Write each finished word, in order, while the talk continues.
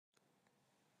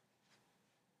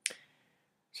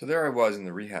So there I was in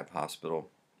the rehab hospital,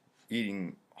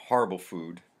 eating horrible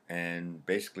food and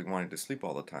basically wanting to sleep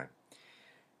all the time.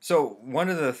 So one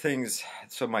of the things,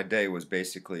 so my day was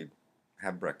basically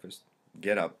have breakfast,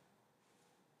 get up,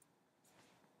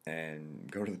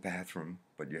 and go to the bathroom,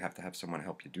 but you have to have someone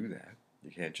help you do that. You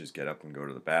can't just get up and go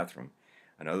to the bathroom.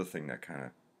 Another thing that kind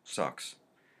of sucks.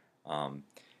 Um,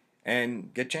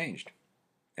 and get changed.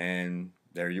 And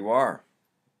there you are.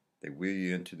 They wheel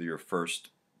you into your first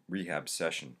rehab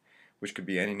session, which could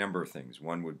be any number of things.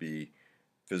 One would be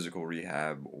physical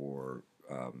rehab or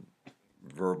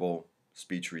verbal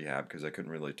speech rehab because I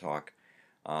couldn't really talk.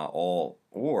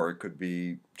 Or it could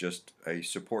be just a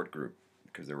support group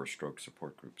because there were stroke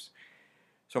support groups.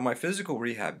 So my physical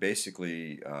rehab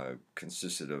basically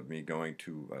consisted of me going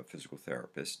to a physical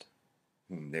therapist,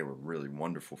 whom they were really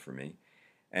wonderful for me,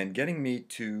 and getting me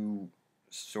to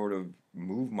sort of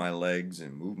move my legs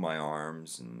and move my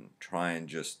arms and try and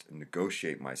just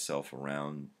negotiate myself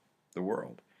around the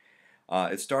world.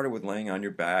 It started with laying on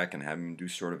your back and having to do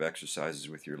sort of exercises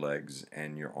with your legs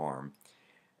and your arm,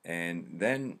 and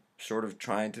then sort of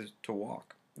trying to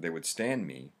walk. They would stand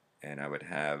me, and I would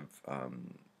have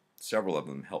several of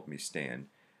them help me stand,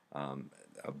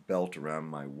 a belt around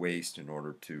my waist in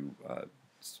order to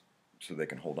so they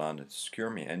can hold on to secure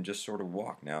me and just sort of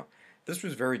walk. Now, this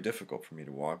was very difficult for me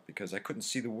to walk because I couldn't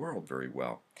see the world very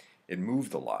well. It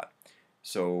moved a lot.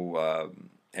 So,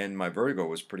 and my vertigo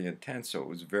was pretty intense, so it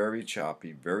was very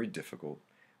choppy, very difficult.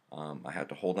 I had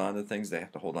to hold on to things, they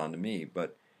had to hold on to me.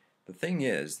 But the thing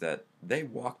is that they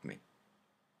walked me.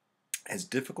 As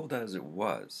difficult as it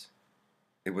was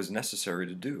necessary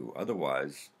to do.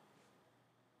 Otherwise,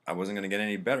 I wasn't going to get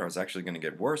any better. I was actually going to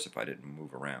get worse if I didn't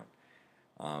move around.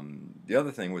 The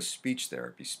other thing was speech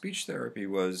therapy. Speech therapy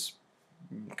was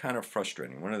kind of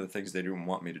frustrating. One of the things they didn't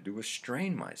want me to do was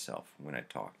strain myself when I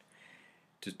talked.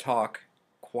 To talk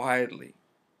quietly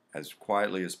as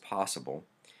possible.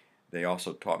 They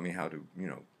also taught me how to,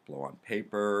 blow on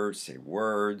paper, say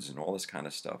words, and all this kind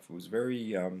of stuff. It was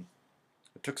very,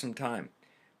 it took some time,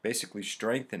 basically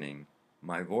strengthening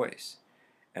my voice.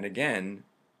 And again,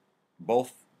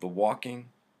 both the walking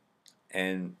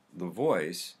and the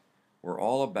voice were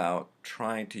all about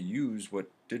trying to use what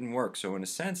didn't work. So in a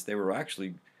sense, they were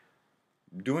actually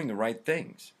doing the right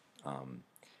things.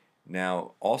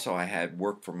 Now, also, I had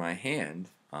work for my hand,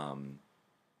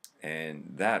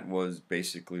 and that was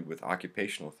basically with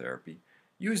occupational therapy,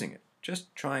 using it,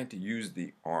 just trying to use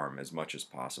the arm as much as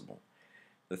possible.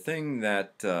 The thing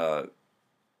that,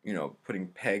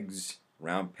 putting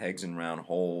round pegs in round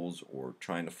holes, or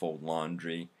trying to fold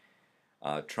laundry,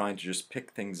 trying to just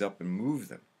pick things up and move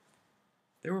them.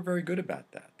 They were very good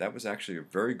about that. That was actually a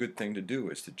very good thing to do,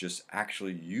 is to just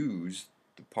actually use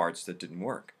the parts that didn't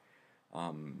work.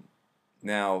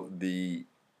 Now, the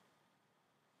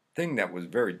thing that was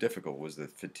very difficult was the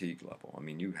fatigue level. I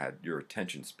mean, your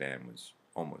attention span was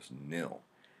almost nil,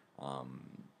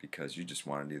 because you just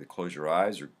wanted to either close your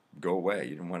eyes or go away.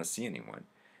 You didn't want to see anyone.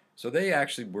 So they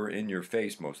actually were in your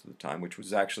face most of the time, which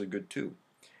was actually good too.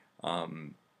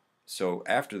 So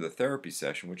after the therapy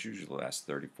session, which usually lasts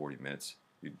 30, 40 minutes,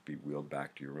 you'd be wheeled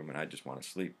back to your room and I'd just want to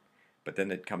sleep. But then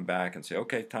they'd come back and say,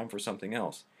 okay, time for something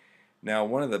else. Now,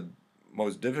 one of the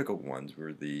most difficult ones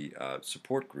were the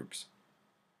support groups.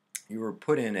 You were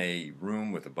put in a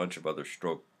room with a bunch of other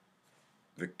stroke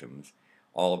victims,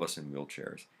 all of us in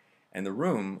wheelchairs. And the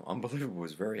room, unbelievable,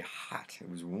 was very hot. It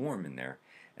was warm in there.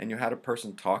 And you had a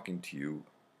person talking to you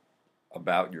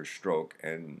about your stroke,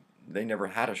 and they never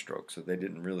had a stroke, so they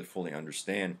didn't really fully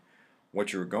understand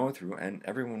what you were going through, and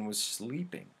everyone was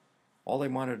sleeping. All they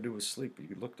wanted to do was sleep.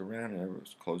 You looked around and everyone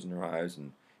was closing their eyes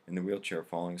and in the wheelchair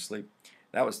falling asleep.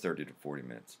 That was 30 to 40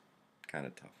 minutes. Kind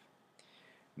of tough.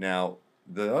 Now,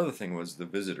 the other thing was the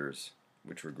visitors,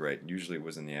 which were great. Usually it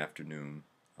was in the afternoon,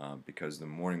 because the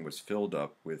morning was filled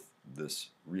up with this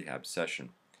rehab session.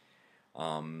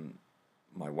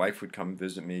 My wife would come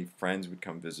visit me, friends would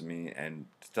come visit me, and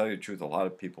to tell you the truth, a lot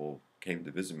of people came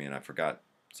to visit me, and I forgot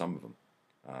some of them.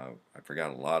 I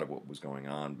forgot a lot of what was going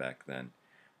on back then,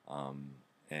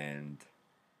 and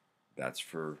that's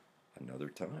for another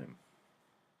time.